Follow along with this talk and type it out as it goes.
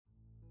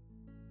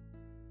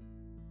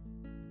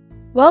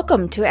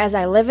Welcome to As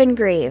I Live and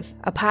Grieve,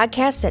 a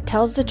podcast that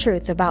tells the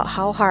truth about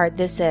how hard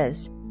this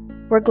is.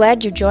 We're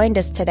glad you joined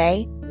us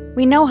today.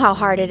 We know how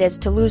hard it is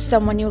to lose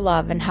someone you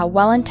love and how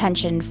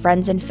well-intentioned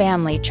friends and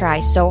family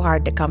try so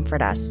hard to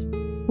comfort us.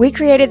 We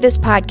created this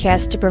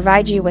podcast to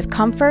provide you with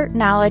comfort,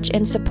 knowledge,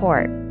 and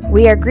support.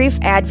 We are grief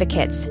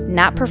advocates,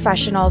 not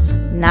professionals,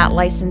 not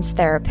licensed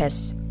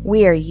therapists.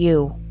 We are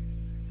you.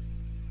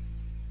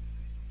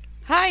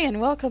 Hi,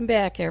 and welcome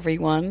back,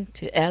 everyone,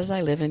 to As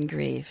I Live and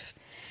Grieve.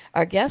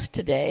 Our guest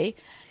today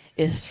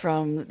is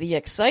from the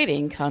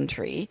exciting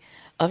country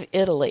of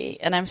Italy,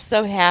 and I'm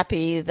so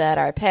happy that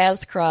our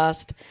paths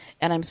crossed,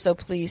 and I'm so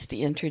pleased to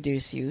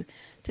introduce you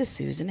to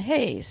Susan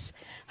Hayes.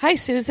 Hi,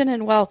 Susan,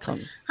 and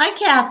welcome. Hi,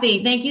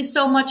 Kathy. Thank you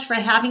so much for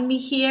having me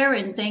here,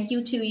 and thank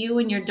you to you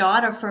and your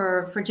daughter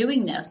for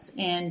doing this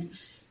and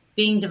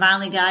being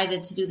divinely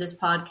guided to do this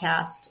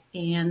podcast.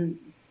 And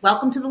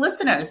welcome to the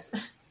listeners.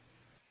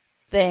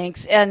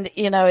 Thanks. And,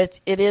 you know,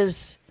 it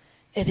is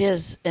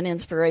an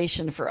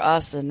inspiration for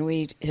us, and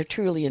we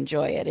truly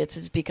enjoy it.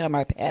 It's become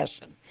our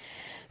passion.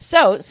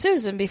 So,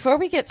 Susan, before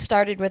we get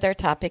started with our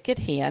topic at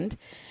hand,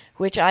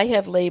 which I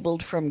have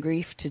labeled From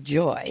Grief to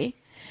Joy,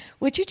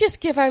 would you just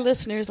give our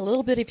listeners a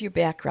little bit of your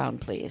background,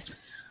 please?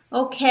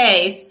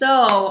 Okay,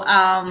 so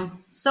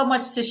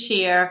much to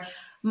share.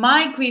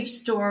 My grief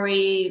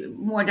story,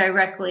 more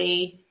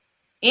directly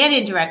and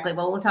indirectly,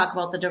 well, we'll talk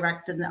about the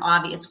direct and the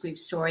obvious grief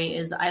story,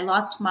 is I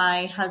lost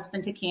my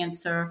husband to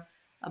cancer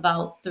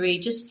about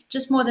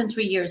just more than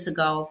 3 years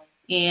ago.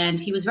 And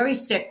he was very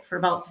sick for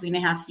about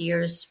 3.5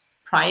 years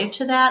prior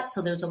to that.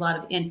 So there was a lot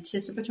of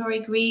anticipatory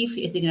grief.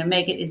 Is he going to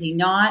make it? Is he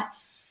not?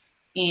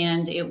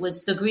 And it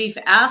was the grief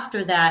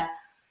after that.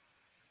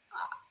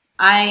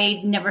 I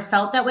never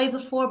felt that way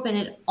before, but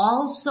it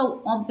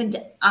also opened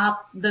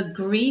up the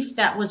grief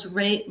that was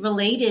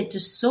related to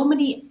so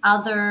many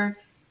other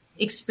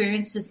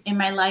experiences in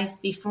my life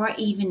before I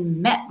even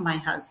met my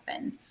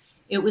husband.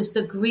 It was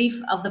the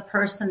grief of the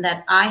person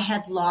that I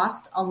had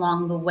lost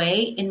along the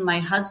way in my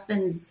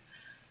husband's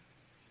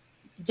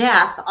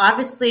death.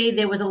 Obviously,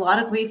 there was a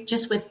lot of grief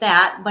just with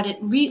that, but it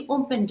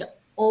reopened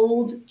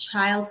old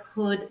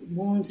childhood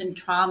wounds and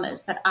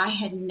traumas that I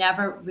had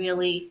never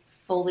really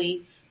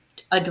fully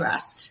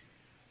addressed.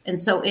 And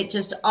so it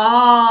just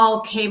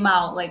all came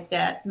out like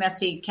that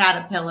messy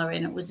caterpillar,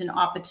 and it was an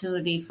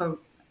opportunity for,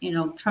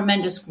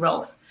 tremendous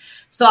growth.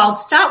 So I'll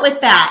start with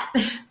that.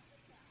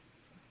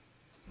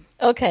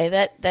 Okay,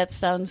 that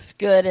sounds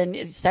good,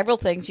 and several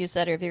things you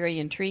said are very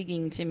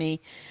intriguing to me.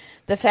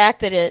 The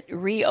fact that it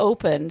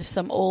reopened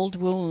some old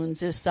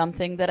wounds is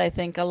something that I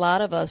think a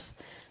lot of us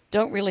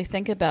don't really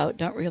think about,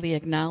 don't really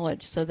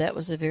acknowledge, so that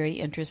was a very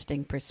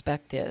interesting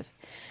perspective.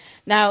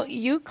 Now,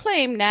 you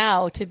claim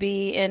now to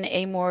be in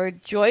a more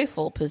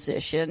joyful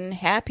position,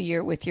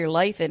 happier with your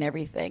life and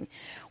everything.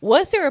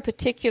 Was there a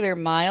particular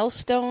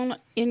milestone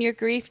in your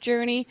grief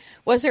journey?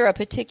 Was there a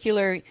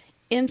particular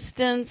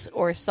instance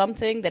or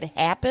something that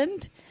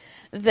happened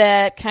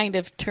that kind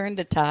of turned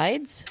the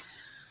tides?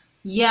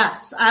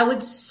 Yes, I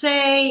would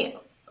say,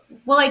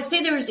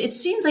 it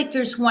seems like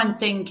there's one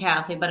thing,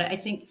 Kathy, but I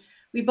think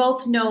we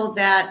both know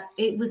that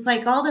it was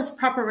like all this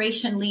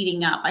preparation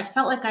leading up. I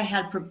felt like I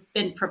had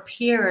been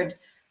prepared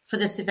for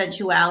this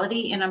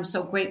eventuality, and I'm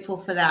so grateful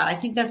for that. I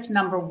think that's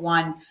number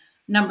one.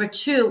 Number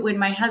two, when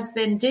my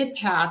husband did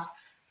pass,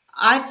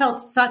 I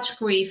felt such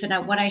grief,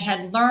 and what I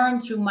had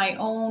learned through my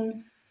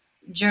own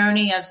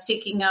journey of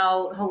seeking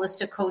out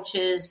holistic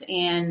coaches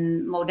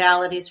and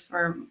modalities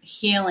for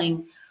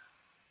healing,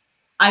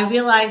 I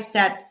realized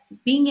that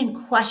being in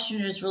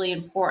question is really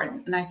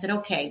important. And I said,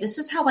 okay, this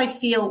is how I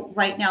feel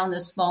right now in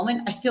this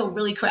moment. I feel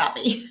really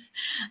crappy.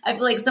 I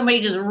feel like somebody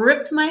just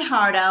ripped my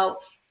heart out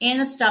in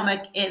the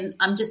stomach, and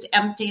I'm just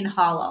empty and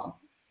hollow.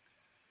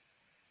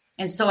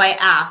 And so I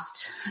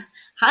asked,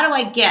 how do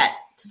I get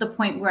to the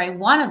point where I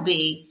want to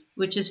be,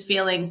 which is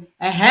feeling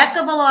a heck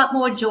of a lot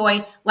more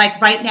joy,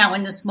 like right now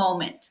in this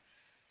moment?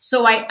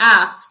 So I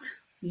asked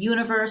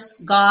universe,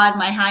 God,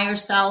 my higher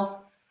self,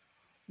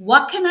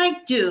 what can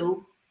I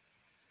do,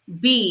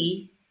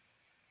 be,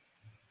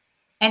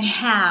 and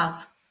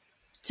have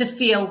to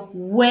feel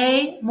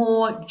way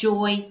more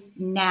joy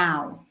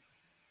now?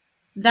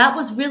 That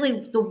was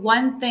really the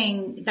one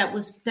thing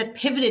that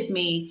pivoted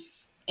me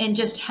and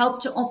just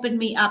helped to open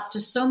me up to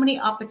so many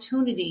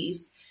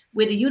opportunities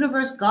where the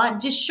universe,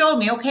 God, just showed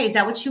me, okay, is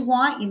that what you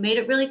want? You made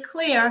it really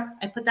clear.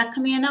 I put that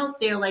command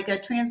out there like a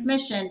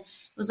transmission. It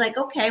was like,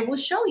 okay, we'll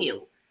show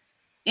you.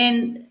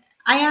 And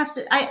I asked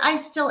it, I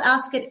still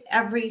ask it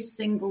every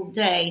single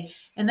day.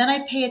 And then I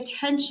pay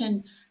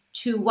attention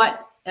to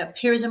what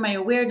appears in my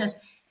awareness.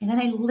 And then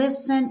I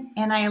listen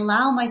and I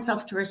allow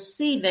myself to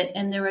receive it.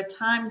 And there are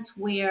times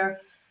where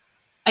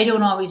I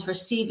don't always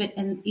receive it,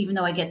 and even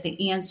though I get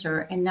the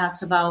answer, and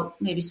that's about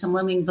maybe some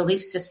limiting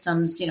belief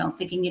systems,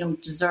 thinking you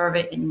don't deserve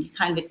it, and you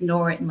kind of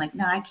ignore it and like,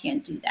 no, I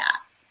can't do that.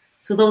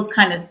 So those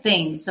kind of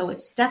things. So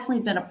it's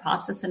definitely been a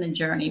process and a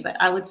journey, but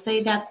I would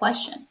say that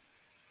question,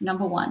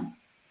 number one.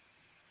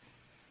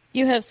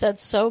 You have said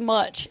so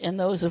much in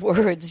those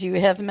words. You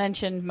have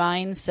mentioned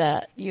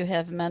mindset. You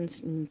have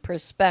mentioned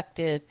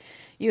perspective.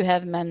 You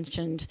have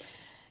mentioned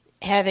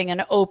having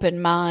an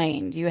open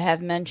mind. You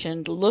have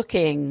mentioned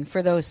looking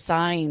for those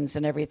signs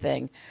and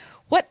everything.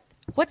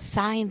 What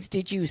signs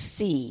did you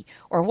see,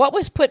 or what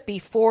was put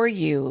before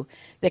you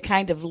that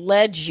kind of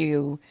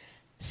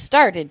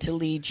started to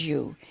lead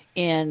you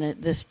in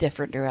this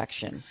different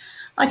direction?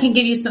 I can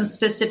give you some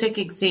specific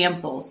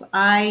examples.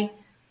 My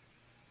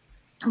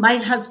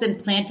husband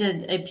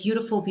planted a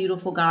beautiful,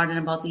 beautiful garden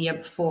about the year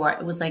before.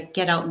 It was like,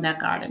 get out in that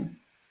garden.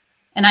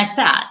 And I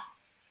sat.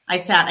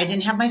 I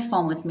didn't have my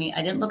phone with me.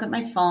 I didn't look at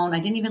my phone. I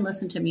didn't even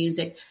listen to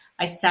music.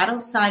 I sat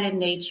outside in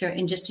nature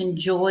and just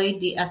enjoyed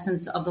the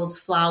essence of those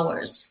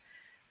flowers.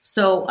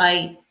 So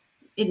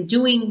in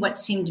doing what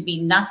seemed to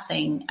be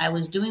nothing, I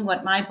was doing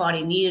what my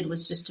body needed,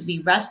 was just to be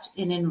rest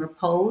and in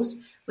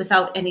repose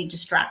without any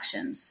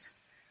distractions.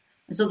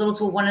 And so those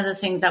were one of the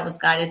things I was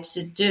guided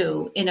to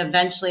do, and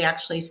eventually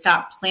actually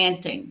start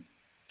planting,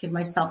 give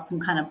myself some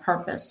kind of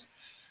purpose.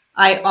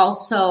 I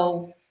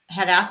also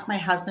had asked my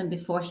husband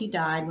before he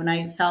died, when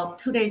I felt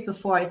 2 days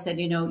before, I said,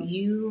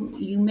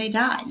 you may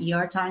die.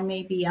 Your time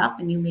may be up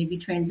and you may be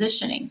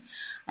transitioning.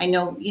 I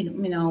know,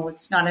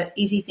 it's not an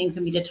easy thing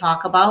for me to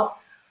talk about,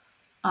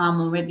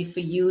 or maybe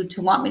for you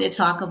to want me to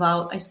talk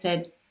about. I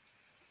said,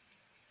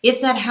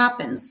 if that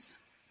happens,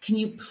 can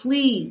you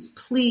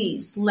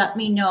please let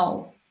me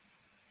know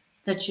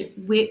that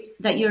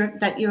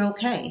you're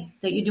okay,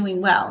 that you're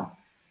doing well.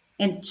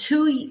 And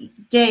 2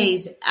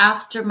 days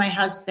after my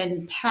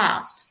husband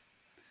passed,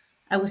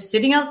 I was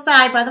sitting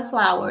outside by the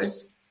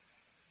flowers.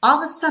 All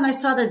of a sudden, I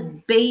saw this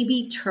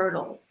baby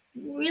turtle,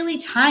 really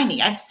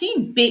tiny.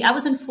 I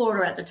was in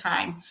Florida at the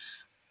time.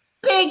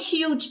 Big,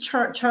 huge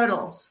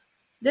turtles.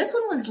 This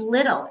one was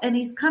little, and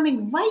he's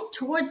coming right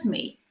towards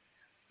me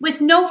with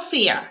no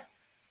fear.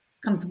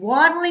 Comes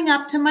waddling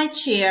up to my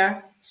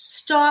chair,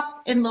 stops,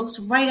 and looks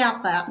right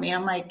up at me.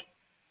 I'm like,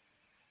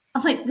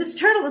 this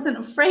turtle isn't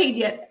afraid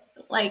yet.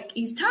 Like,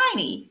 he's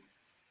tiny.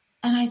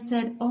 And I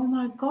said, oh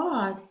my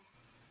God.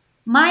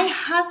 My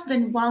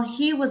husband, while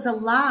he was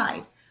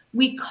alive,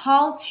 we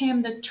called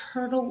him the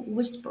turtle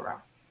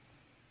whisperer.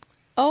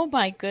 Oh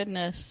my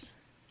goodness.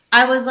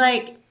 I was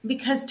like,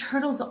 because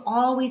turtles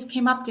always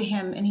came up to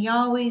him, and he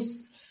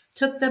always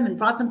took them and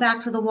brought them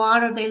back to the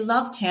water. They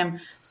loved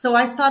him. So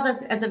I saw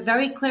this as a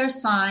very clear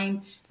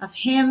sign of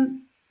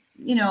him,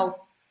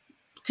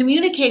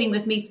 communicating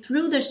with me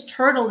through this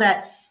turtle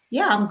that,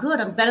 yeah, I'm good.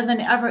 I'm better than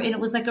ever. And it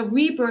was like a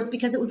rebirth,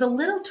 because it was a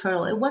little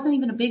turtle. It wasn't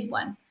even a big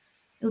one.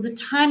 It was a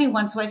tiny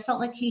one. So I felt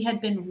like he had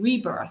been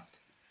rebirthed.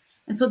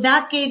 And so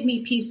that gave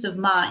me peace of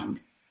mind,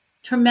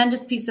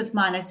 tremendous peace of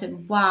mind. I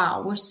said,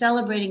 wow, we're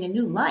celebrating a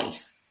new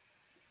life.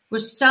 We're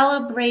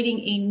celebrating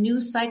a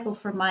new cycle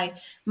for my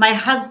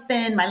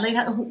husband, my late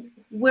husband,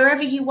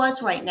 wherever he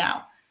was right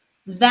now.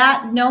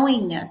 That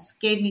knowingness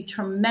gave me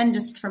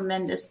tremendous,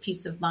 tremendous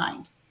peace of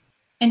mind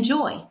and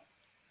joy.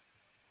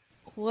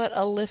 What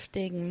a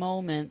lifting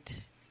moment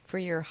for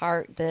your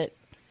heart that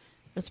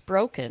was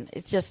broken.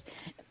 It's just,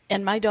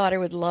 and my daughter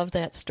would love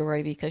that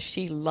story because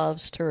she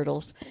loves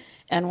turtles.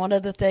 And one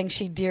of the things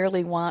she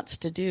dearly wants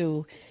to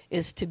do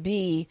is to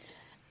be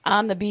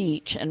on the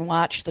beach and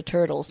watch the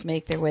turtles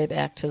make their way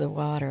back to the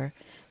water.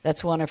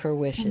 That's one of her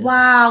wishes.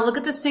 Wow, look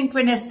at the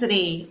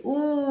synchronicity.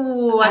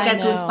 Ooh, I got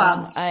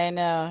goosebumps. I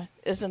know.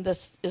 Isn't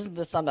this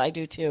something? I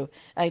do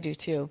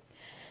too.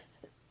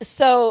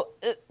 So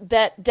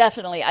that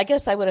definitely, I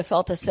guess I would have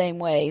felt the same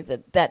way,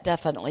 that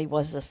definitely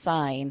was a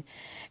sign.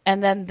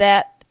 And then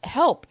that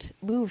helped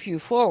move you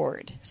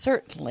forward,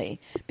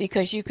 certainly,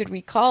 because you could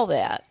recall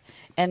that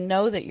and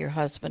know that your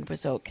husband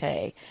was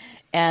okay.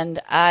 And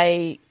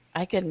I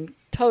can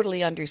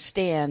totally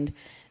understand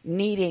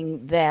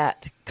needing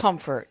that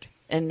comfort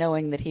and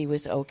knowing that he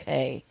was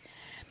okay.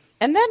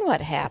 And then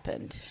what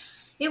happened?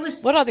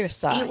 What other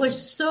signs? It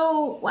was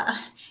so,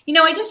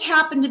 I just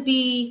happened to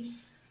be,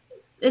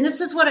 and this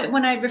is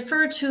when I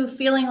refer to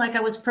feeling like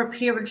I was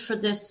prepared for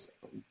this.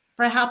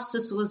 Perhaps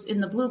this was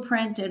in the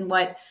blueprint and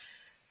what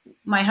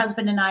my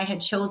husband and I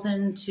had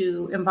chosen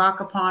to embark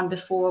upon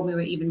before we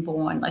were even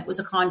born. Like, it was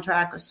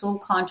a soul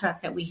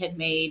contract that we had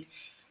made.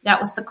 That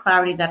was the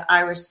clarity that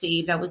I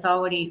received. I was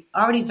already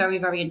very,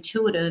 very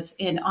intuitive.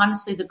 And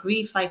honestly, the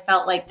grief I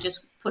felt like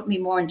just put me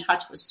more in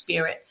touch with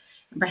spirit.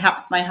 And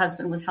perhaps my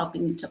husband was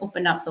helping to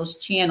open up those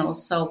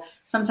channels. So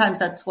sometimes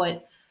that's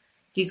what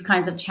these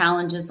kinds of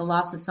challenges, the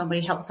loss of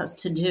somebody, helps us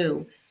to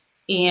do.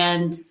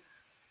 And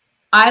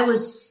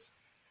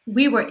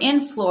we were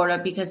in Florida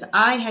because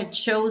I had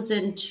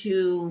chosen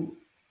to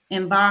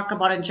embark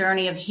upon a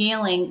journey of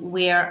healing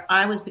where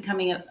I was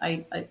becoming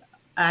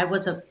I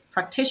was a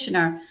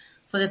practitioner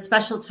for this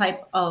special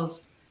type of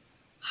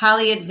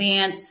highly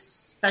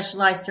advanced,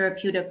 specialized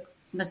therapeutic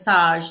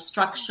massage,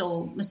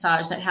 structural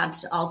massage that had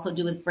to also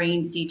do with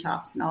brain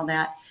detox and all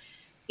that.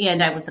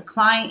 And I was a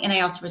client, and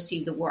I also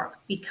received the work.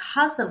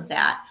 Because of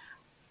that,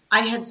 I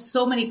had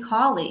so many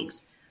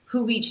colleagues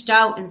who reached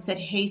out and said,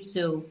 hey,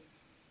 Sue,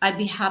 I'd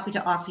be happy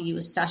to offer you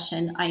a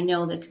session. I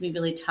know that can be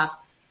really tough.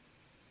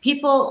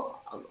 People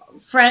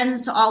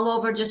friends all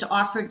over just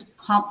offered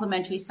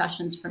complimentary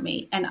sessions for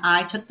me, and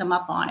I took them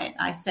up on it.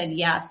 I said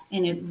yes,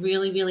 and it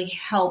really, really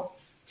helped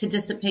to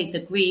dissipate the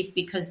grief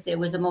because there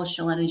was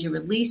emotional energy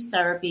release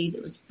therapy,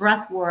 there was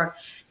breath work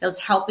that was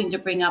helping to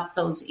bring up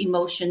those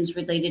emotions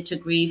related to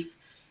grief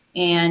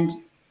and,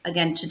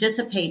 again, to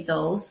dissipate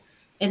those.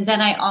 And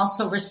then I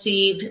also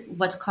received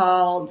what's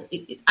called,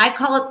 I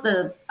call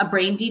it a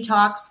brain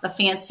detox. The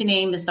fancy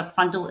name is the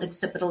frontal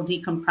occipital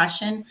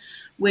decompression,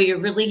 where you're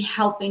really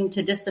helping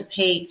to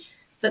dissipate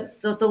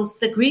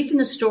the grief and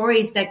the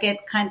stories that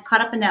get kind of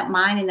caught up in that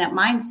mind and that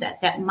mindset,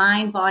 that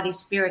mind, body,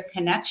 spirit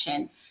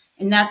connection.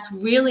 And that's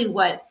really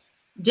what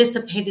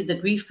dissipated the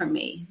grief for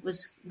me,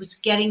 was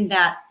getting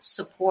that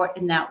support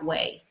in that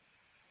way.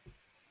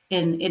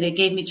 And it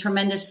gave me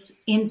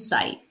tremendous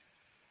insight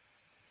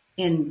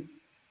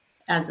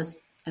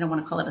I don't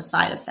want to call it a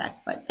side effect,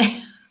 but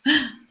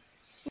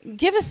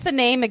give us the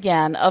name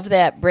again of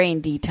that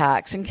brain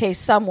detox in case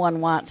someone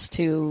wants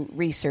to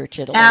research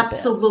it a little bit.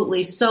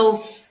 Absolutely.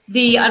 So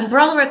the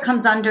umbrella it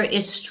comes under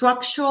is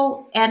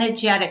structural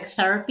energetic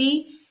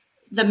therapy.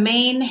 The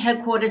main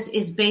headquarters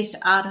is based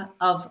out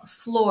of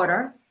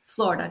Florida,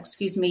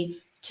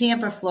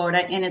 Tampa,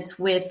 Florida, and it's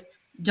with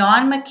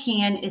Don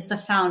McCann is the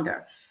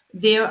founder.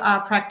 There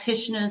are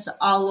practitioners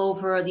all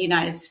over the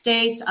United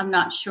States. I'm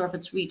not sure if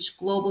it's reached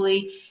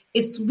globally.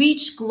 It's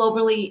reached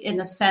globally in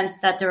the sense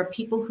that there are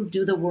people who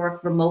do the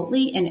work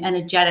remotely and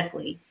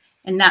energetically.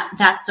 And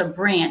that's a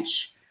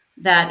branch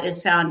that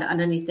is found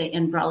underneath the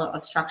umbrella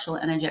of structural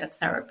energetic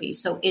therapy.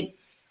 So it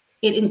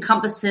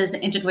encompasses,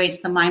 integrates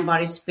the mind,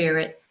 body,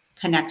 spirit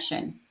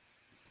connection.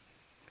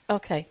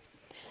 Okay.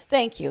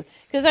 Thank you.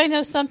 Because I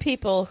know some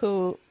people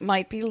who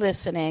might be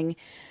listening,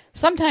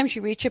 sometimes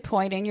you reach a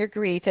point in your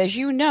grief, as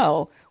you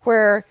know,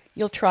 where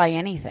you'll try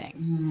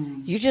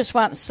anything. You just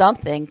want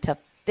something to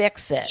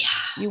fix it.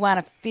 Yeah. You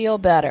want to feel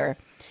better.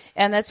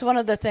 And that's one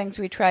of the things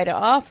we try to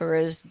offer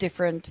is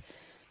different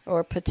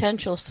or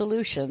potential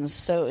solutions.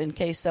 So in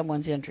case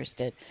someone's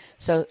interested.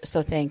 So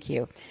thank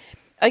you.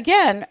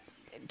 Again,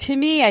 to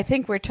me, I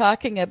think we're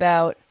talking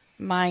about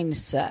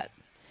mindset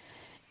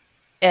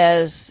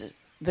as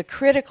the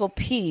critical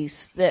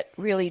piece that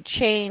really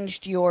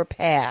changed your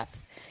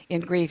path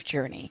in grief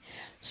journey.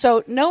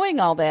 So knowing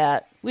all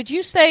that, would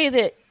you say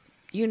that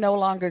you no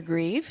longer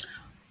grieve?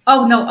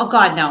 Oh, no. Oh,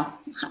 God, no.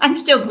 I'm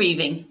still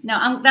grieving.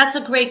 No, that's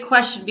a great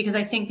question because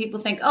I think people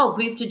think, oh,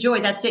 grief to joy.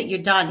 That's it. You're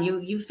done.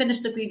 You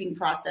finished the grieving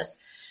process.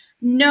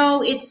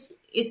 No, it's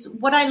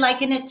what I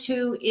liken it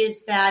to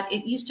is that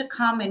it used to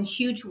come in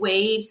huge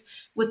waves,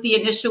 with the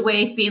initial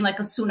wave being like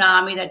a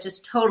tsunami that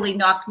just totally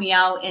knocked me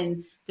out.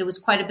 And there was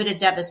quite a bit of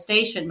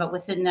devastation. But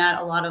within that,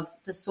 a lot of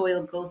the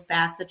soil grows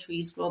back. The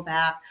trees grow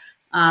back.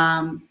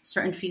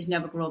 Certain trees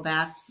never grow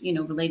back,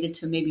 related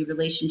to maybe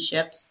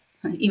relationships.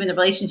 Even the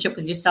relationship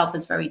with yourself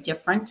is very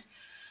different.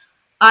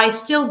 I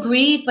still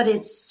grieve, but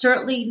it's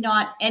certainly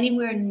not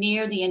anywhere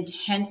near the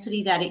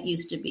intensity that it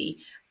used to be.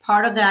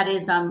 Part of that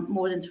is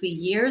more than 3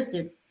 years.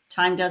 The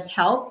time does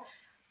help.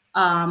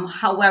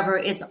 However,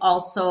 it's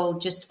also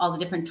just all the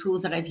different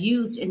tools that I've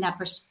used in that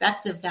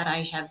perspective that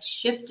I have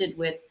shifted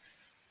with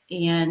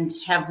and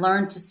have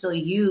learned to still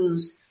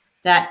use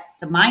the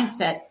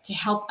mindset to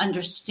help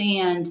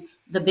understand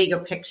the bigger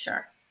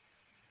picture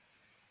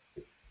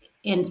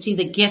and see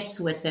the gifts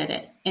within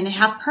it and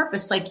have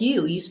purpose. Like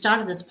you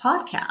started this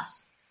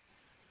podcast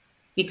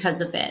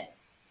because of it.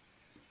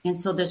 And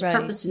so there's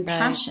purpose and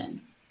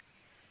passion.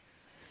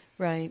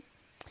 Right.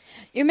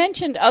 You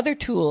mentioned other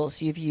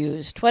tools you've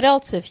used. What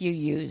else have you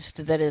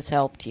used that has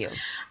helped you?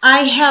 I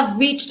have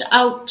reached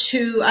out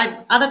to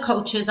other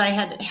coaches. I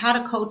had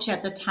a coach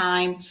at the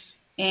time,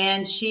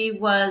 and she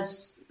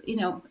was,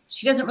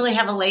 she doesn't really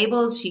have a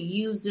label. She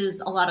uses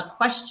a lot of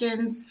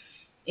questions,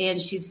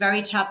 and she's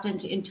very tapped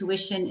into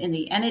intuition and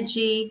the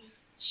energy.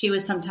 She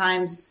was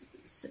sometimes,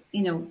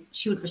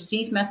 she would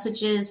receive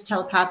messages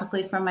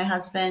telepathically from my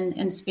husband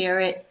in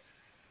spirit.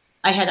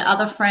 I had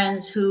other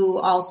friends who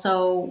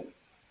also,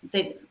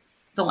 they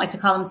don't like to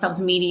call themselves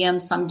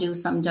mediums. Some do,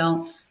 some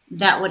don't.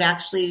 That would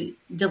actually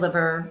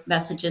deliver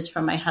messages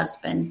from my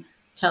husband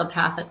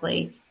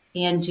telepathically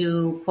and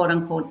do quote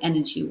unquote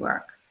energy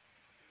work.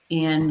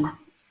 And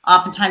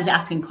oftentimes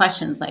asking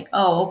questions like,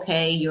 oh,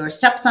 okay, your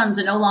stepsons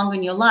are no longer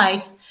in your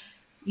life.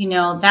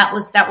 That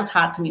was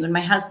hard for me. When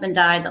my husband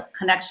died, the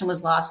connection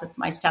was lost with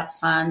my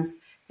stepsons.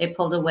 They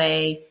pulled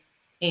away,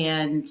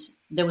 and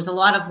there was a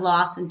lot of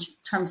loss in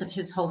terms of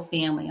his whole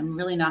family. I'm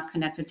really not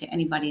connected to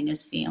anybody in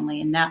his family.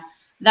 And that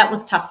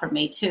was tough for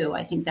me too.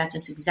 I think that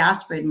just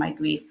exacerbated my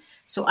grief.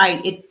 So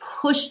it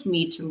pushed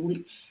me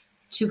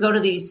to go to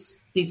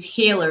these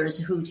healers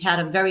who had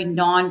a very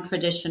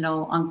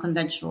non-traditional,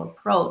 unconventional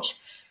approach,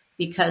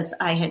 because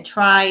I had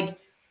tried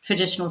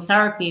traditional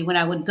therapy. When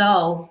I would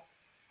go,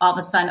 all of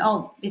a sudden,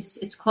 oh,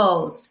 it's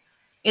closed.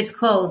 It's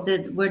closed.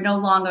 We're no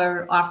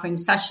longer offering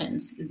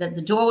sessions.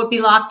 The door would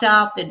be locked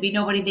up. There'd be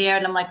nobody there.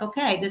 And I'm like,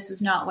 okay, this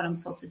is not what I'm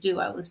supposed to do.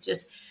 I was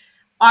just,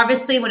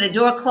 obviously, when a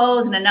door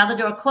closed and another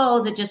door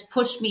closed, it just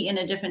pushed me in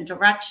a different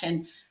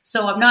direction.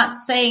 So I'm not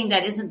saying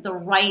that isn't the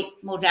right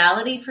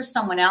modality for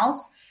someone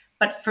else,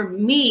 But for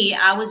me,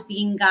 I was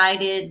being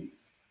guided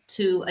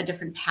to a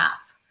different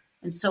path.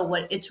 And so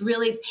what it's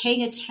really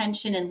paying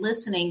attention and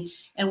listening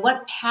and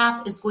what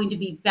path is going to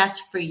be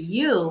best for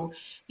you,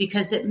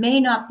 because it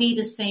may not be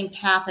the same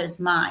path as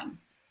mine.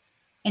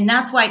 And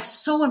that's why it's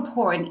so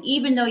important,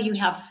 even though you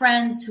have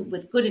friends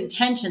with good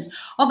intentions.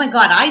 Oh my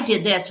God, I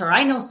did this, or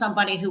I know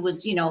somebody who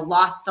was,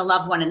 lost a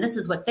loved one and this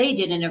is what they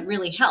did and it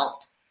really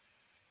helped.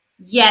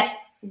 Yet,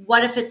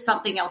 what if it's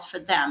something else for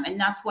them? And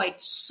that's why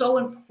it's so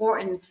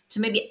important to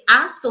maybe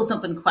ask those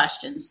open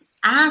questions.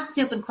 Ask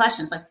the open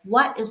questions like,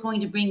 what is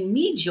going to bring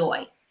me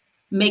joy?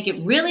 Make it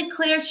really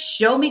clear.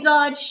 Show me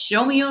God,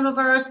 show me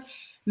universe.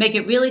 Make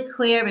it really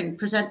clear and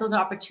present those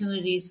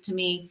opportunities to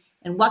me.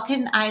 And what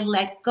can I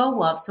let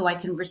go of so I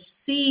can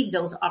receive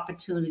those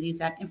opportunities,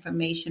 that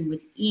information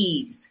with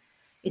ease?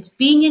 It's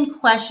being in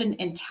question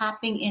and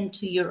tapping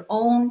into your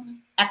own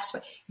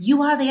expert.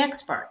 You are the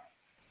expert.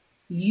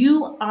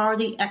 You are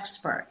the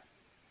expert.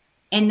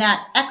 And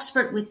that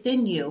expert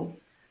within you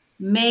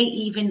may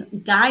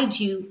even guide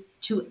you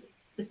to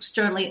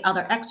externally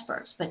other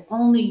experts, but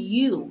only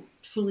you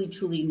truly,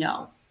 truly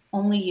know.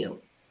 Only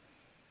you.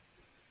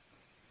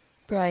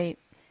 Right.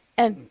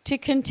 And to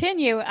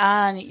continue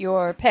on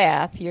your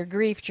path, your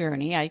grief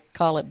journey, I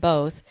call it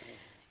both,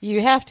 you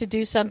have to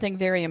do something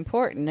very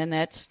important, and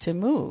that's to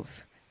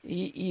move.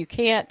 You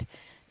can't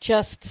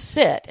just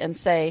sit and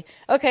say,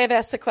 okay, I've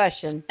asked the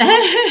question.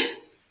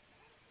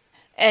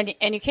 And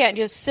you can't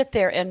just sit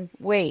there and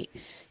wait.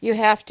 You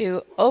have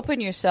to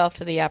open yourself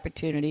to the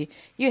opportunity.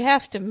 You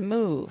have to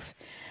move.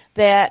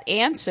 That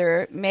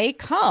answer may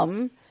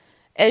come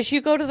as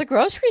you go to the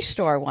grocery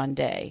store one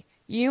day.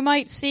 You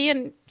might see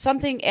in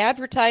something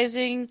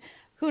advertising,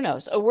 who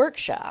knows, a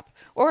workshop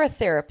or a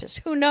therapist,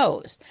 who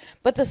knows.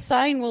 But the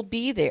sign will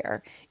be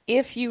there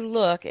if you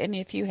look and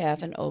if you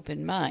have an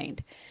open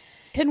mind.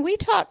 Can we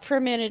talk for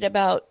a minute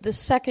about the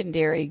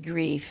secondary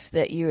grief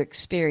that you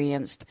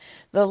experienced,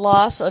 the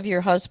loss of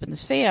your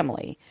husband's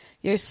family,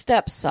 your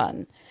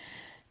stepson?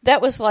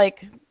 That was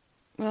like,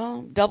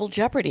 well, double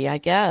jeopardy, I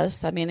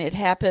guess. I mean, it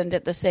happened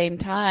at the same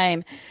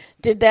time.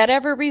 Did that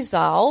ever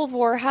resolve,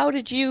 or how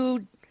did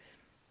you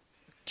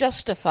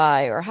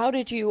justify, or how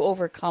did you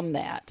overcome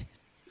that?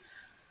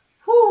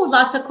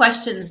 Lots of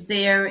questions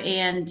there,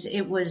 and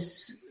it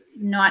was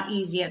not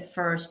easy at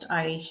first.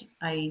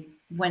 I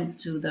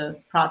went through the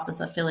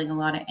process of feeling a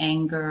lot of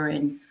anger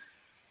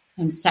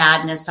and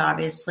sadness,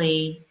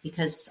 obviously,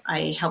 because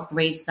I helped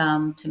raise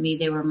them. To me,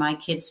 they were my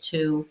kids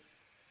too.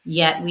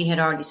 Yet we had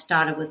already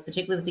started with,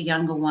 particularly with the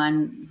younger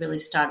one, really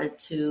started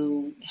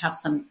to have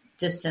some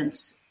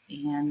distance,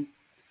 and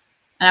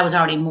I was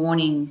already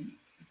mourning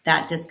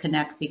that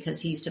disconnect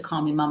because he used to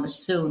call me Mama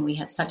Sue, and we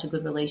had such a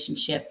good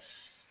relationship.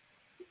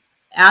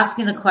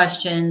 Asking the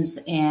questions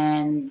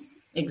and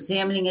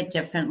examining it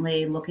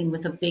differently, looking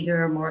with a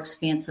bigger, more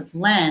expansive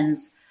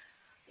lens,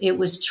 it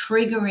was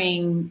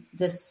triggering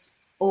this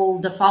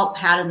old default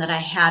pattern that I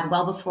had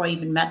well before I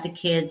even met the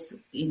kids,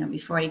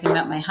 before I even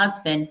met my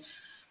husband,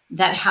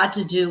 that had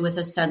to do with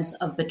a sense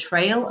of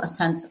betrayal, a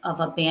sense of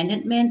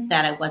abandonment,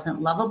 that I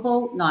wasn't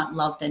lovable, not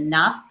loved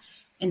enough.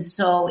 And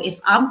so if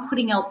I'm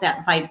putting out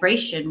that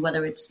vibration, and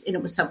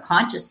it was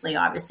subconsciously,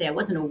 obviously, I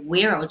wasn't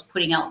aware I was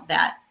putting out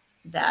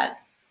that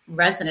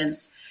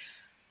resonance,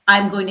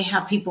 I'm going to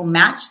have people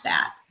match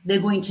that. They're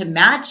going to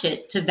match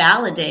it to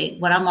validate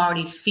what I'm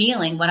already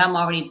feeling, what I'm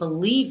already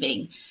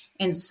believing.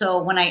 And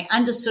so when I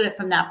understood it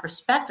from that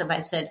perspective, I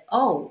said,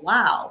 oh,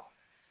 wow.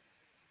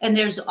 And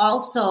there's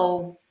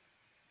also,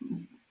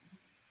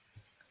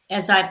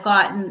 as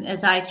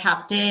I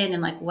tapped in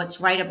and like what's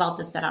right about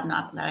this that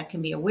I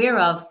can be aware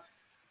of,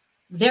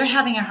 they're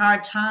having a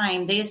hard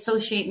time. They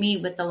associate me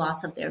with the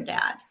loss of their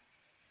dad.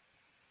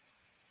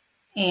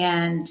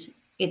 And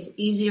it's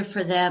easier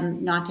for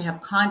them not to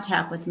have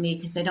contact with me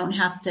because they don't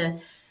have to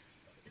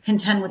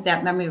contend with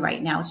that memory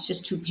right now. It's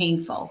just too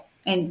painful.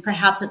 And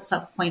perhaps at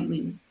some point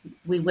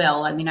we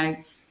will. I mean,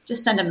 I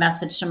just send a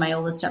message to my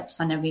oldest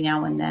stepson every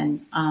now and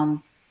then.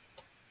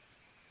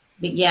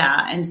 But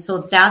yeah, and so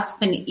that's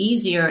been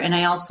easier. And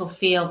I also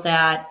feel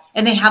that,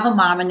 and they have a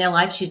mom in their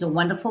life. She's a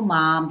wonderful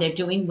mom. They're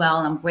doing well.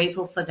 And I'm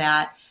grateful for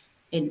that.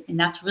 And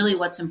that's really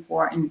what's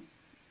important.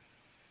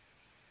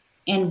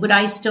 And would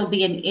I still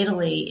be in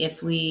Italy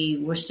if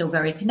we were still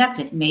very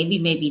connected? Maybe,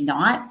 maybe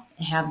not.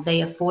 Have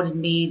they afforded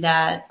me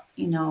that,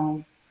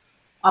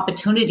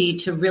 opportunity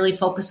to really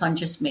focus on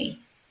just me?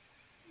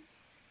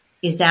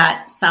 Is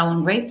that sour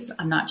grapes?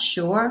 I'm not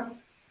sure.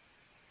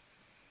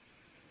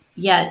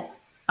 Yet,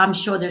 I'm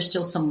sure there's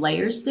still some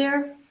layers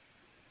there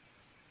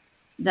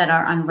that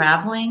are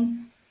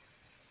unraveling.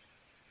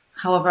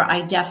 However,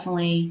 I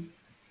definitely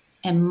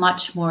am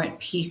much more at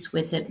peace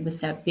with it, with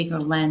that bigger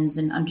lens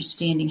and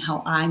understanding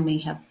how I may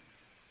have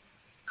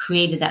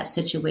created that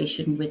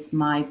situation with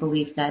my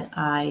belief that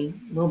I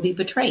will be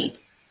betrayed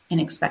and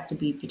expect to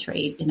be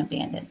betrayed and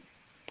abandoned.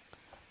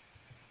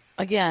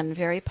 Again,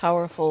 very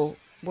powerful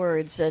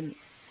words. And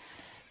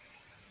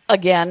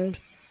again,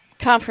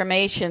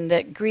 confirmation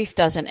that grief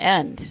doesn't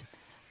end.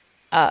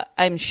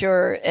 I'm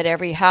sure at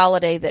every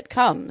holiday that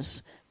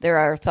comes, there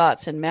are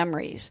thoughts and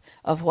memories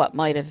of what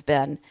might have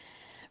been.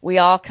 We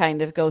all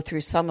kind of go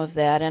through some of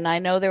that, and I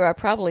know there are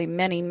probably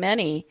many,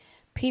 many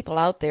people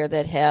out there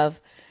that have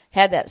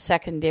had that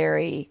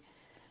secondary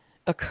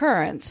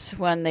occurrence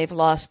when they've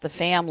lost the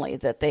family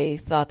that they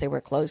thought they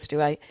were close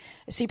to. I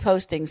see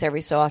postings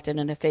every so often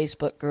in a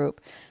Facebook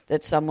group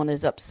that someone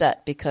is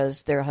upset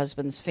because their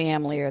husband's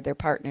family or their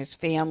partner's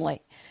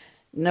family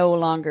no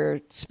longer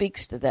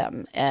speaks to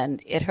them,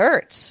 and it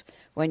hurts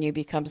when you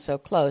become so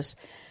close.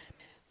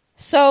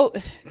 So,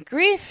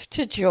 grief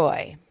to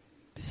joy,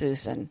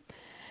 Susan.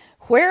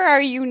 Where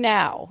are you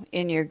now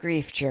in your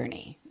grief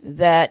journey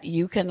that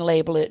you can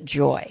label it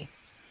joy?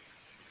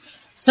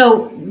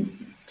 So,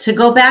 to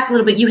go back a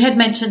little bit, you had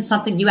mentioned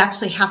something, you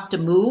actually have to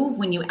move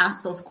when you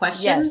ask those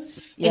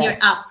questions. Yes. And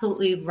you're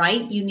absolutely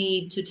right. You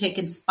need to take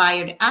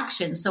inspired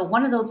action. So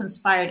one of those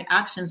inspired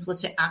actions was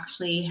to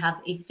actually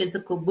have a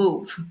physical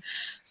move.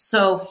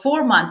 So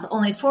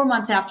only 4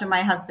 months after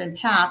my husband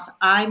passed,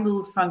 I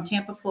moved from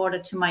Tampa, Florida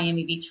to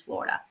Miami Beach,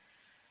 Florida,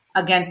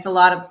 against a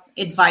lot of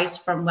advice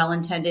from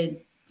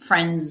well-intended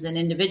friends and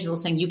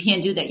individuals saying, you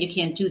can't do that. You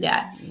can't do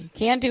that.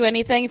 Can't do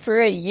anything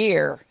for a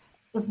year.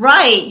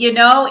 Right,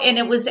 and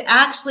it was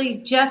actually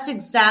just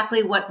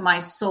exactly what my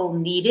soul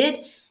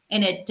needed.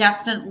 And it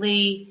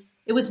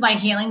was my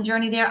healing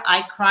journey there.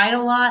 I cried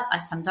a lot.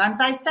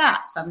 Sometimes I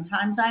sat,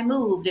 sometimes I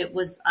moved.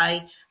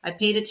 I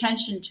paid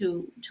attention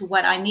to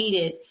what I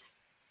needed,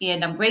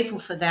 and I'm grateful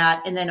for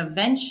that. And then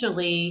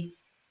eventually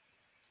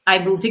I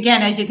moved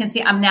again. As you can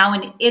see, I'm now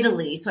in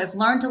Italy. So I've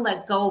learned to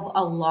let go of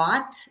a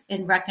lot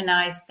and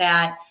recognize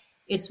that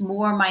it's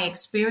more my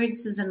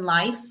experiences in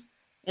life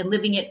and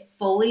living it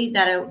fully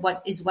that are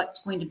what's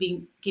going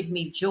to give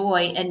me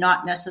joy, and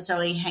not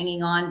necessarily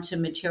hanging on to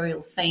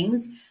material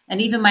things. And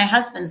even my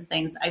husband's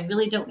things, I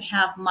really don't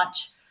have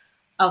much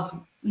of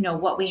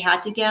what we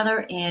had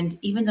together. And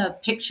even the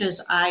pictures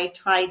I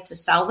tried to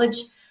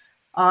salvage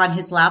on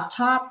his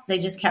laptop, they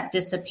just kept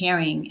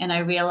disappearing. And I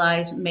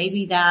realized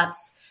maybe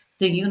that's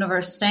the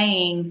universe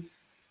saying,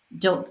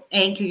 don't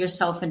anchor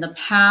yourself in the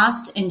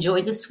past, enjoy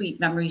the sweet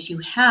memories you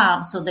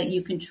have so that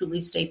you can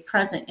truly stay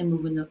present and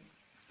move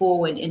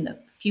forward in the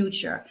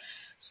future.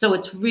 So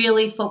it's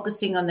really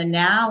focusing on the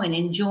now and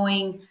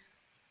enjoying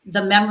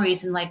the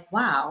memories, and like,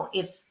 wow,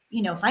 if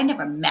I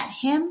never met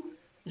him,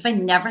 if I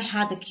never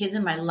had the kids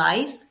in my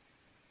life,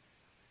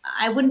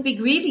 I wouldn't be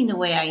grieving the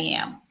way I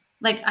am.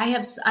 Like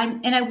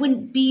I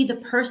wouldn't be the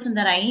person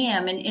that I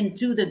am. And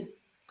through the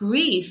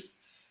grief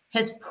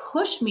has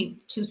pushed me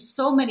to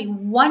so many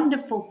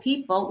wonderful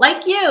people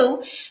like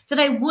you that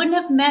I wouldn't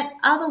have met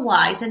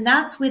otherwise. And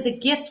that's where the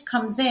gift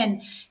comes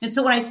in. And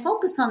so when I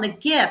focus on the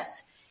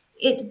gifts,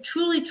 it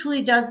truly,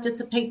 truly does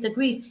dissipate the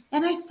grief.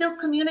 And I still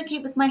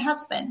communicate with my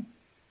husband.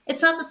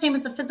 It's not the same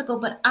as the physical,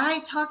 but I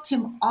talk to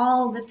him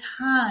all the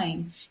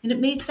time. And it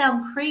may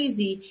sound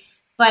crazy,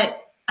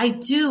 but I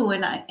do.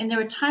 And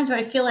there are times where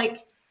I feel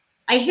like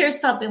I hear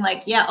something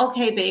like, yeah,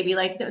 okay, baby,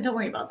 like, don't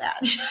worry about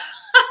that.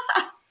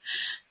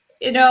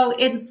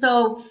 And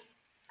so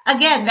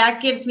again,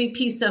 that gives me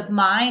peace of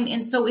mind.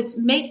 And so it's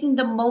making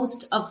the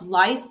most of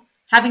life,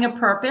 having a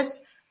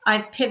purpose.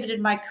 I've pivoted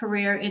my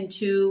career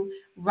into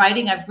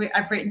writing.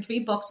 I've written 3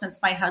 books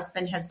since my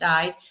husband has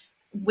died,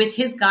 with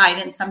his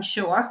guidance, I'm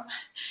sure.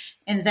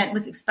 And then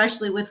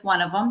especially with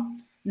one of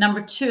them.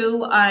 Number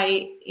 2,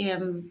 I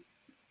am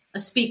a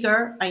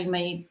speaker. I'm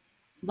a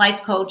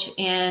life coach,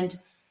 and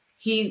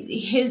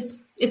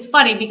it's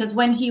funny because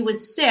when he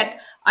was sick,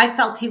 I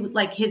felt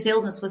his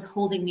illness was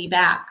holding me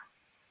back.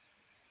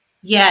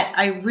 Yet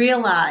I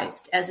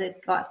realized as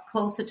it got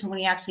closer to when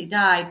he actually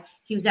died,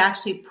 he was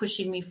actually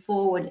pushing me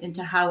forward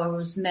into how I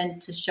was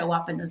meant to show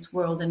up in this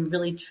world and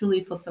really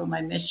truly fulfill my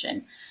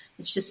mission.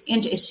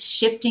 It's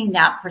shifting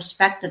that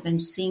perspective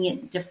and seeing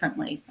it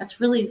differently.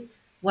 That's really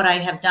what I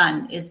have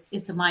done. It's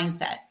a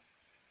mindset.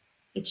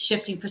 It's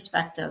shifting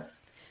perspective.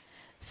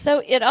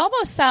 So it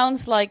almost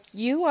sounds like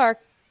you are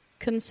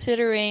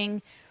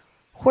considering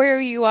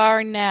where you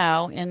are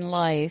now in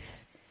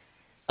life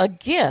a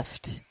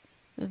gift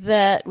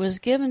that was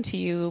given to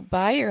you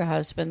by your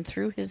husband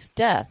through his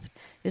death.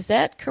 Is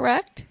that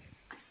correct?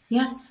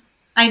 Yes.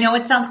 I know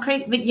it sounds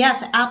crazy, but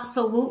yes,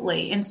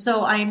 absolutely. And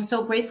so I am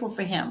so grateful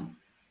for him.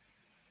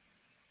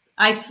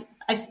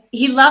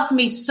 He loved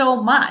me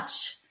so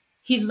much.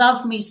 He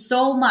loved me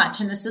so much.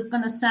 And this is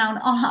going to sound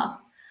off.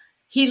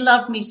 He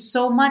loved me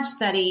so much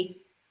that he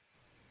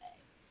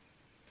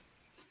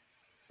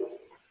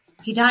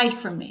died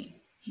for me.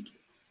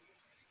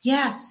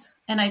 Yes.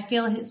 And I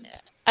feel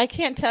I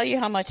can't tell you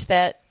how much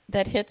that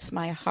hits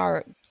my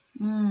heart.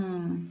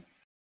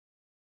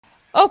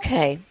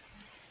 Okay.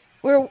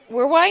 We're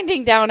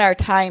winding down our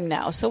time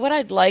now. So what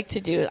I'd like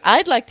to do,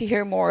 I'd like to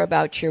hear more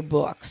about your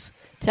books.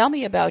 Tell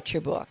me about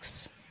your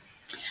books.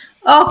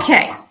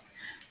 Okay.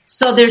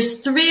 So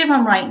there's 3 of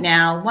them right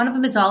now. One of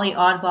them is Ollie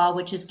Oddball,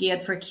 which is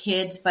geared for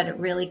kids, but it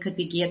really could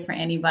be geared for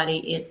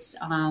anybody.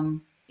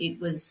 It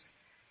was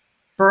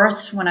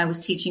birthed when I was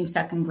teaching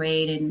 2nd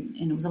grade, and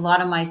it was a lot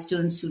of my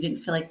students who didn't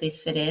feel like they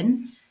fit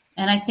in.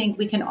 And I think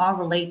we can all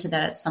relate to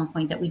that at some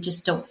point, that we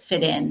just don't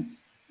fit in.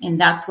 And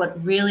that's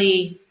what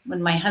really,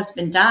 when my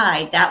husband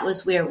died, that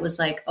was where it was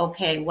like,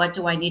 okay, what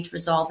do I need to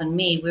resolve in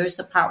me? Where's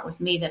the part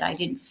with me that I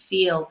didn't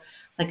feel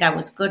like I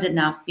was good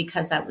enough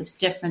because I was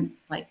different,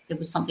 like there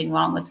was something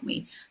wrong with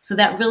me. So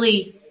that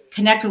really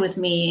connected with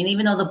me. And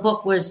even though the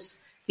book was,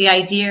 the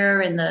idea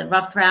and the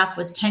rough draft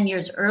was 10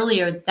 years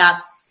earlier,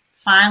 that's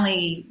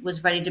finally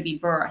was ready to be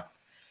birthed.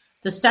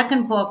 The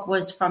second book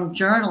was from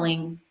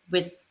journaling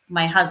with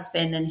my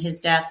husband and his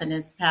death and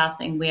his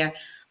passing, where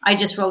I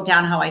just wrote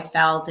down how I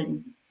felt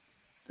and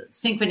the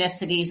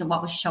synchronicities and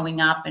what was showing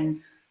up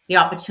and the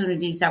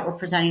opportunities that were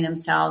presenting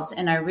themselves.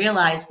 And I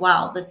realized,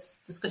 wow, this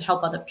could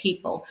help other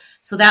people.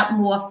 So that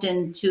morphed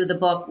into the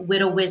book,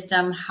 Widow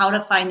Wisdom, How to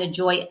Find the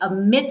Joy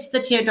Amidst the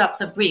Teardrops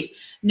of Grief.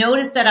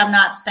 Notice that I'm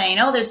not saying,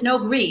 oh, there's no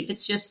grief.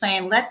 It's just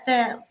saying, let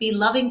there be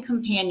loving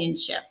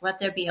companionship. Let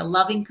there be a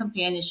loving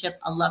companionship,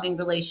 a loving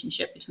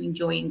relationship between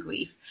joy and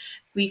grief.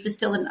 Grief is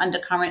still an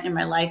undercurrent in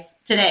my life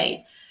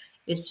today.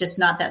 It's just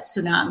not that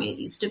tsunami it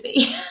used to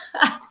be.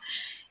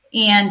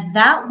 And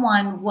that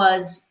one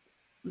was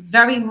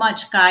very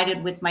much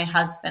guided with my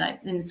husband.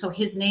 And so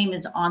his name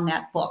is on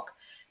that book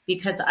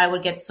because I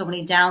would get so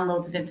many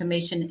downloads of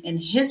information in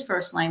his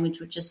first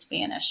language, which is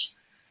Spanish.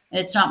 And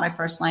it's not my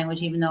first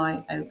language, even though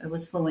I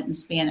was fluent in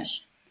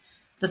Spanish.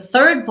 The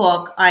third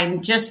book,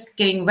 I'm just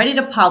getting ready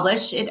to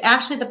publish.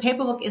 The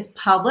paper book is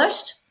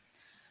published.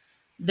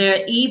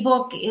 The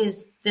ebook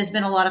there's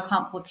been a lot of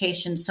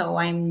complications, so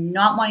I'm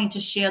not wanting to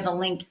share the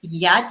link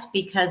yet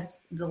because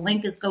the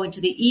link is going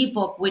to the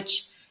ebook,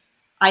 which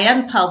I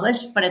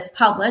unpublished, but it's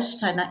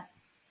published, and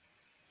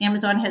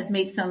Amazon has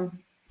made some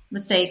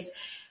mistakes.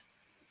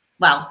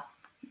 Well,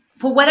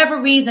 for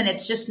whatever reason,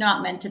 it's just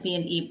not meant to be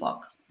an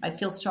ebook. I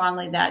feel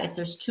strongly that if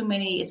there's too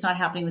many, it's not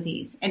happening with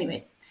these.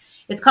 Anyways,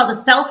 it's called The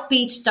South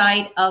Beach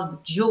Diet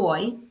of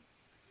Joy,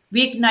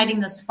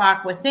 Reigniting the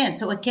Spark Within.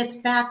 So it gets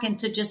back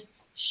into just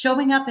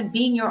showing up and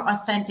being your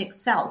authentic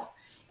self.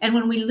 And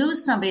when we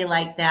lose somebody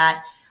like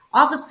that,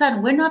 all of a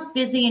sudden, we're not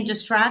busy and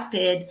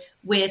distracted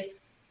with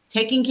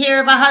taking care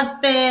of a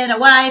husband, a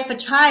wife, a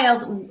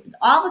child.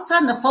 All of a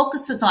sudden, the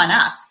focus is on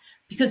us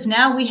because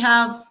now we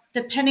have,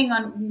 depending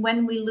on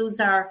when we lose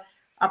our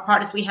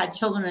part, if we had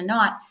children or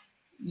not,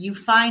 you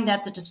find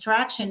that the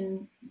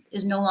distraction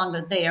is no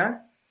longer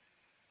there.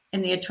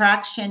 And the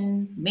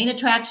main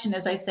attraction,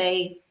 as I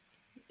say,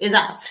 is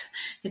us.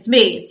 It's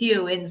me, it's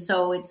you. And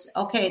so it's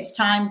okay. It's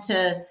time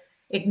to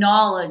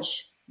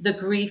acknowledge the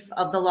grief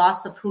of the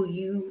loss of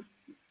the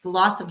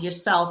loss of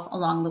yourself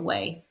along the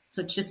way.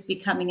 So it's just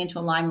becoming into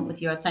alignment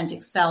with your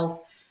authentic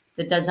self,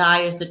 the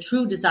desires, the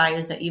true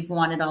desires that you've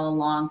wanted all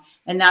along.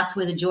 And that's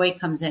where the joy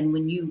comes in,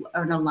 when you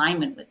are in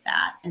alignment with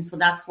that. And so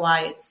that's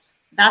where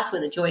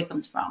the joy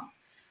comes from.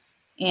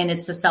 And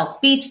it's the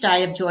South Beach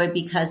Diet of Joy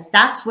because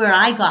that's where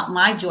I got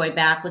my joy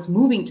back, was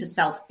moving to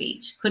South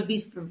Beach. Could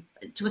be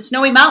to a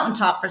snowy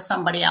mountaintop for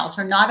somebody else,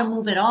 or not a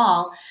move at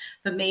all,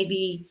 but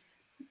maybe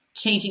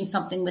changing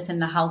something within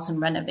the house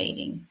and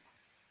renovating.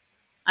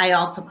 I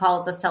also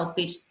call it the South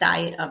Beach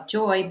Diet of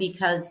Joy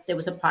because there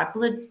was a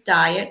popular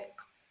diet,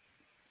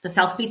 the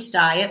South Beach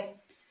Diet,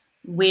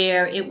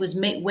 where it was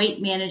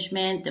weight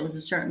management. There was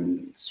a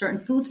certain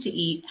foods to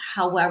eat.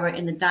 However,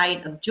 in the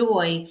Diet of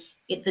Joy,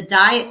 the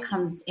diet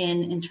comes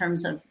in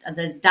terms of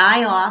the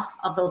die off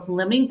of those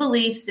limiting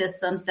belief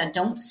systems that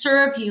don't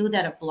serve you,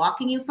 that are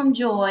blocking you from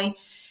joy.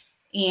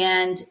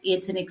 And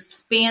it's an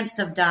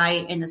expansive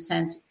diet in the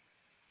sense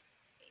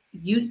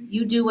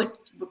you do what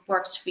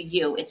works for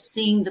you. It's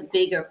seeing the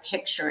bigger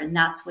picture, and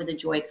that's where the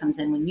joy comes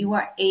in. When you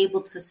are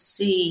able to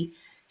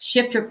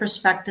shift your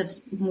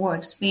perspectives more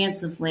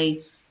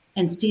expansively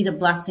and see the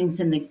blessings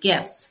and the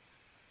gifts,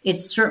 it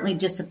certainly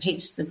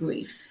dissipates the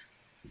grief.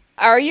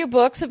 Are your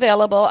books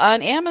available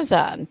on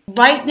Amazon?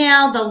 Right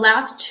now, the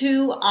last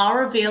two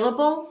are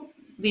available.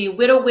 The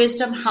Widow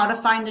Wisdom, How to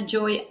Find the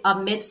Joy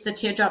Amidst the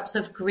Teardrops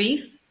of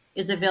Grief,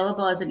 is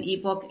available as an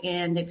ebook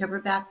and a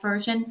paperback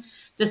version.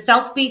 The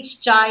South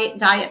Beach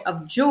Diet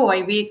of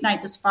Joy,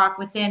 Reignite the Spark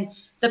Within.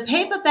 The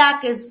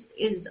paperback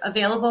is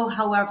available.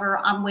 However,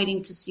 I'm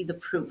waiting to see the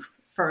proof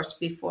first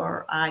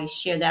before I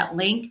share that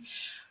link.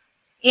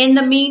 In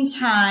the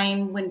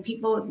meantime, when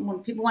people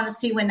want to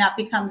see when that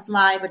becomes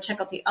live or check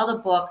out the other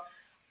book,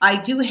 I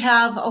do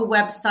have a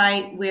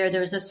website where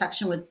there's a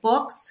section with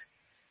books.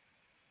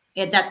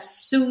 And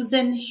that's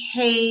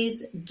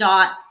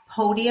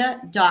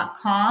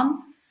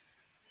susanhayes.podia.com.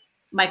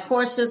 My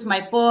courses, my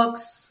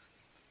books,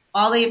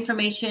 all the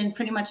information,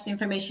 pretty much the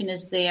information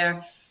is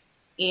there.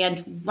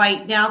 And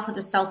right now for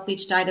the South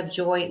Beach Diet of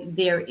Joy,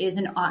 there is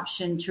an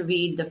option to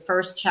read the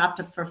first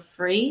chapter for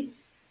free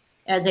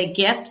as a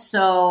gift.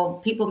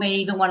 So people may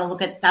even want to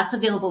look at, that's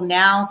available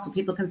now, so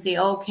people can see,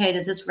 okay,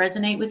 does this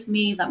resonate with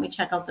me? Let me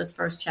check out this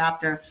first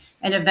chapter.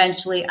 And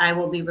eventually I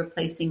will be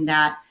replacing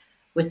that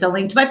with the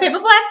link to my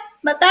paperback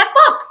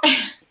book.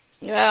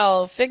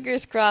 Well,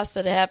 fingers crossed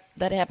that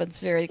happens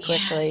very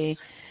quickly.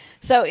 Yes.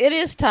 So it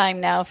is time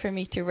now for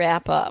me to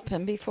wrap up.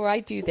 And before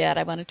I do that,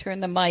 I want to turn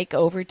the mic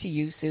over to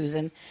you,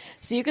 Susan,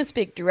 so you can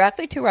speak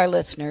directly to our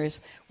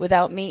listeners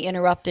without me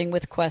interrupting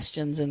with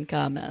questions and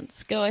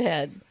comments. Go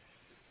ahead.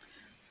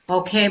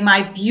 Okay,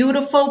 my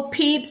beautiful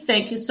peeps,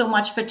 thank you so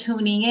much for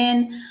tuning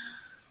in.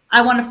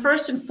 I want to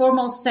first and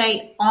foremost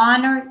say,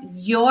 honor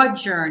your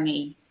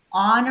journey.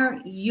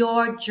 Honor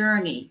your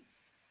journey.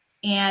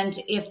 And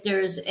if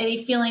there's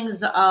any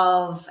feelings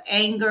of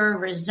anger,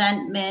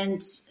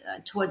 resentment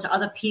towards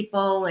other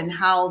people and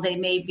how they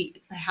may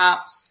be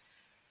perhaps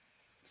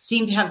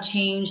seem to have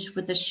changed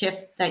with the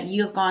shift that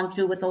you have gone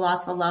through with the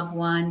loss of a loved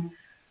one,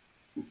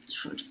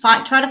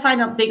 try to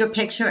find a bigger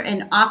picture,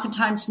 and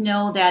oftentimes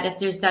know that if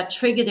there's that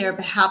trigger there,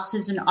 perhaps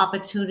there's an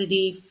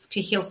opportunity to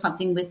heal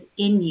something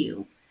within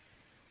you.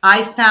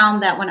 I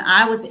found that when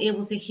I was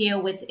able to heal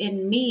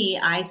within me,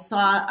 I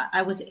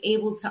was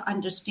able to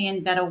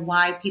understand better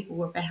why people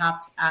were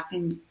perhaps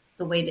acting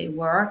the way they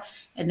were,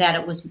 and that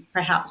it was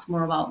perhaps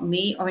more about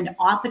me, or an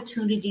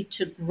opportunity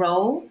to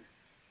grow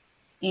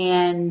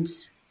and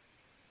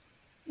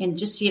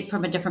just see it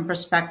from a different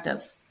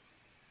perspective.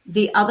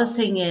 The other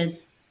thing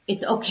is,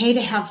 it's okay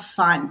to have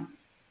fun.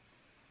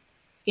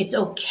 It's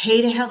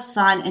okay to have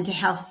fun, and to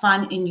have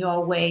fun in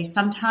your way.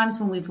 Sometimes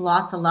when we've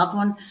lost a loved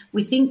one,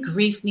 we think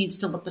grief needs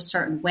to look a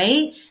certain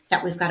way,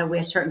 that we've got to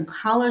wear certain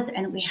colors,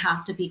 and we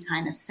have to be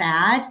kind of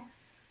sad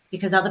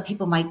because other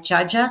people might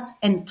judge us.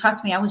 And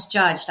trust me, I was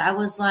judged. I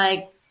was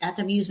like at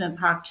the amusement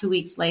park 2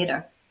 weeks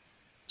later.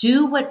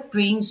 Do what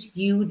brings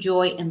you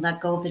joy and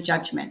let go of the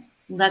judgment.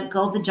 Let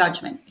go of the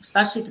judgment,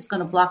 especially if it's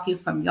going to block you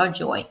from your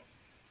joy.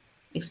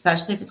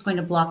 Especially if it's going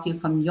to block you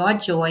from your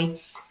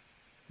joy.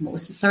 What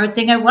was the third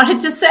thing I wanted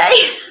to say?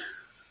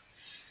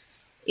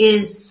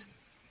 Is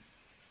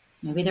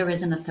maybe there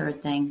isn't a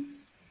third thing.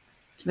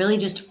 It's really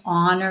just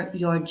honor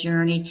your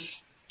journey.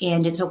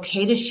 And it's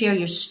okay to share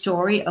your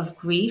story of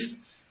grief.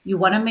 You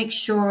want to make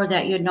sure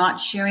that you're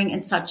not sharing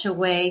in such a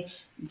way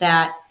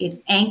that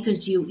it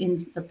anchors you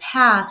in the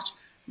past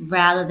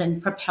rather than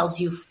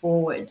propels you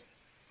forward.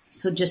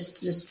 So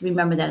just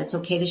remember that it's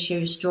okay to share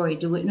your story.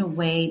 Do it in a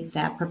way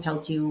that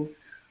propels you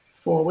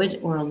forward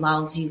or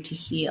allows you to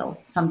heal.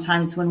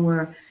 Sometimes when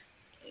we're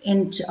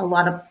into a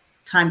lot of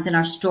times in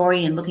our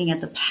story and looking at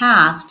the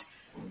past,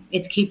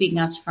 it's keeping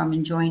us from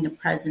enjoying the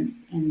present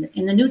and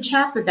in the new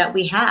chapter that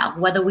we have.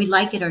 Whether we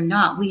like it or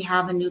not, we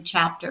have a new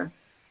chapter.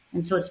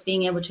 And so it's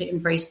being able to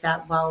embrace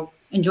that while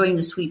enjoying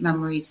the sweet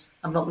memories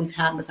of what we've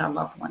had with our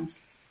loved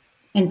ones.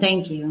 And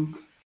thank you.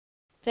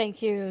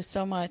 Thank you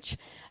so much.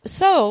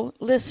 So,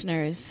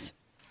 listeners,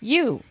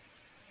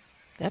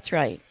 that's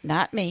right,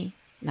 not me,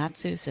 not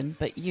Susan,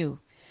 but you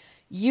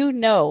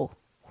know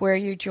where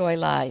your joy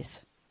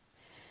lies.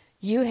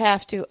 You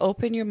have to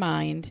open your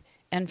mind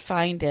and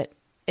find it.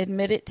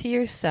 Admit it to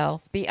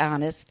yourself. Be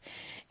honest.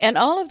 And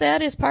all of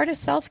that is part of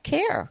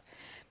self-care.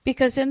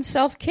 Because in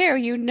self-care,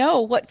 you know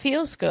what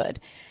feels good.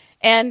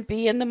 And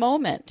be in the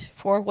moment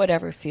for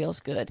whatever feels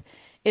good.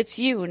 It's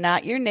you,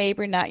 not your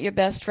neighbor, not your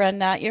best friend,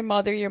 not your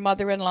mother, your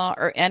mother-in-law,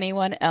 or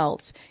anyone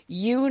else.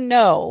 You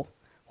know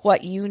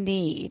what you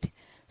need.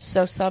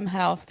 So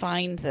somehow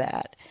find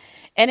that.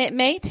 And it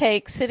may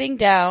take sitting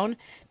down,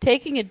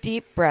 taking a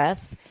deep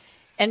breath,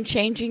 and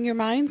changing your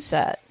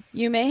mindset.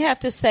 You may have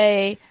to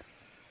say,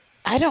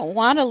 I don't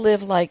want to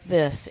live like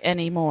this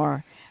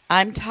anymore.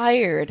 I'm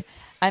tired.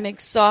 I'm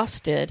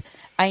exhausted.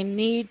 I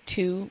need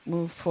to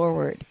move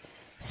forward.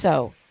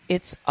 So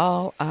it's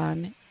all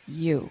on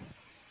you.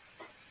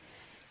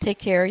 Take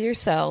care of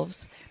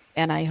yourselves,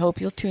 and I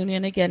hope you'll tune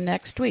in again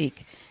next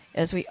week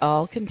as we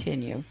all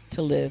continue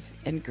to live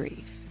and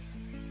grieve.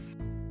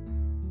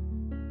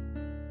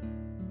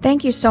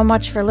 Thank you so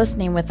much for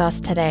listening with us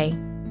today.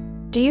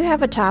 Do you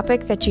have a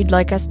topic that you'd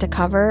like us to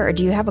cover, or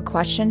do you have a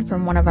question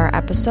from one of our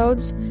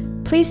episodes?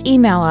 Please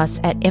email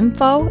us at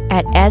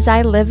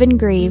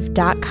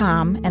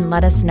info@asiliveandgrieve.com and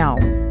let us know.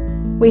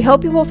 We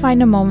hope you will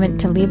find a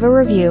moment to leave a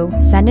review,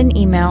 send an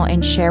email,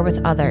 and share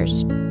with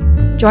others.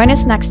 Join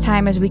us next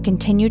time as we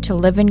continue to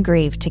live and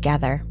grieve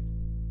together.